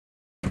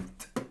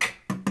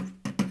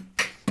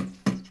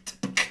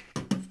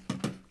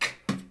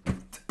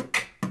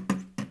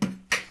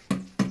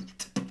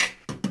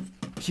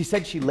She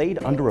said she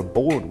laid under a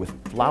board with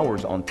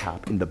flowers on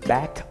top in the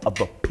back of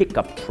a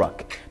pickup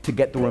truck to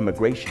get through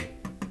immigration.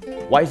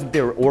 Why isn't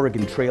there an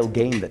Oregon Trail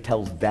game that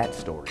tells that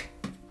story?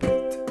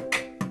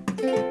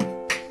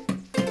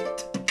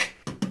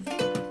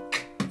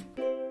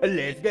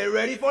 Let's get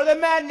ready for the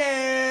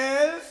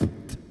madness!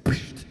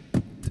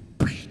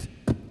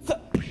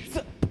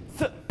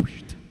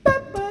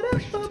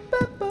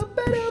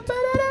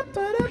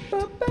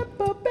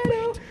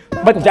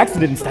 Michael Jackson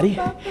didn't study,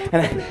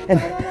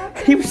 and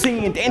he was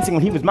singing and dancing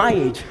when he was my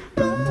age.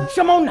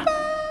 Shamona!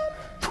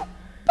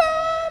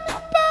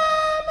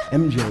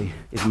 MJ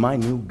is my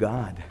new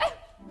god.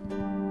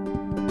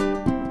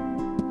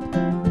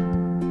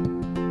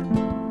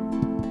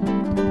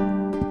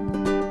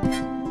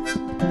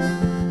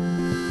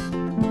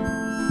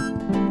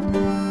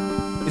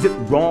 Is it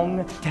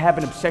wrong to have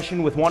an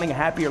obsession with wanting a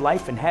happier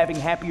life and having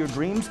happier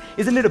dreams?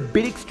 Isn't it a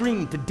bit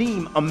extreme to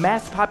deem a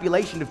mass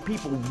population of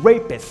people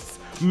rapists,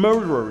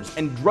 murderers,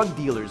 and drug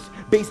dealers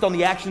based on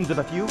the actions of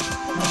a few?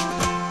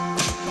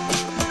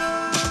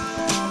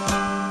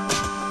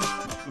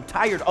 I'm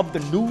tired of the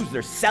news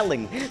they're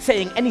selling,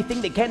 saying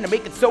anything they can to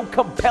make it so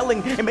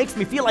compelling. It makes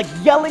me feel like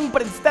yelling,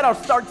 but instead I'll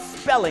start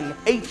spelling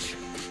H-O-P-E.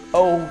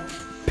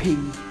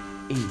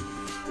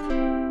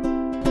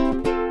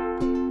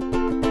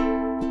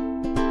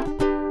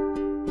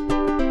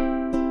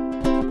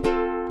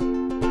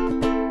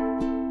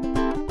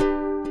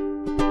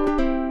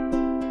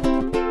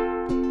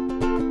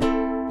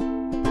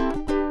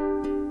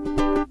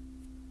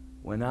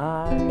 When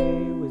I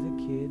was a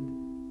kid,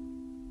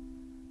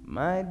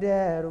 my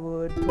dad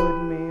would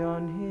put me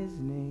on his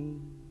knee,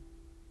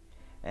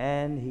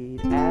 and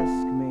he'd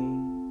ask me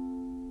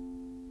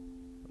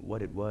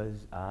what it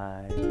was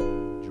I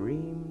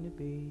dreamed to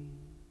be.